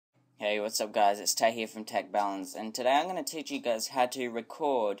Hey, what's up guys, it's Tay here from Tech Balance, and today I'm going to teach you guys how to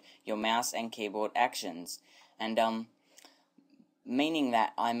record your mouse and keyboard actions. And I mean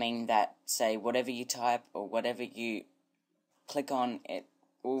that, say, whatever you type or whatever you click on, it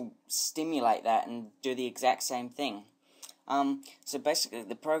will stimulate that and do the exact same thing. So basically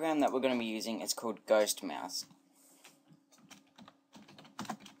the program that we're going to be using is called Ghost Mouse.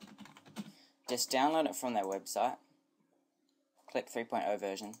 Just download it from their website, click 3.0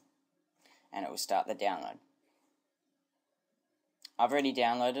 version, and it will start the download. I've already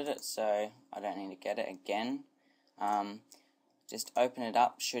downloaded it, so I don't need to get it again. Just open it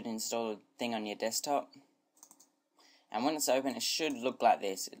up, should install a thing on your desktop. And when it's open, it should look like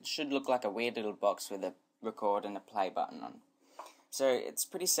this. It should look like a weird little box with a record and a play button on. So it's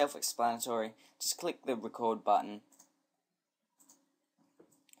pretty self-explanatory. Just click the record button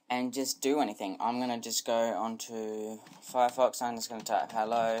and just do anything. I'm going to just go onto Firefox. I'm just going to type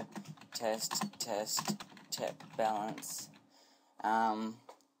hello, test, tech balance.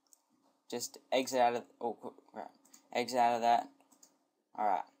 Just exit out of that.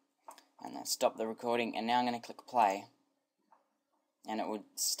 Alright. And then stop the recording. And now I'm going to click play. And it would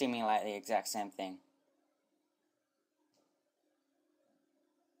stimulate the exact same thing.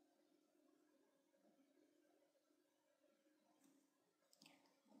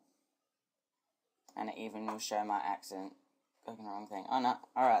 And it even will show my accent. Clicking the wrong thing. Oh no,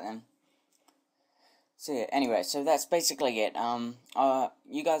 alright then. So yeah, anyway, so that's basically it.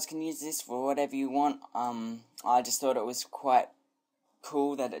 You guys can use this for whatever you want. I just thought it was quite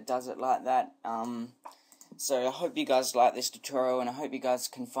cool that it does it like that. So I hope you guys like this tutorial, and I hope you guys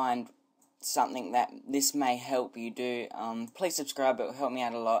can find something that this may help you do. Please subscribe, it will help me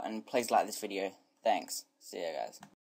out a lot, and please like this video. Thanks. See ya guys.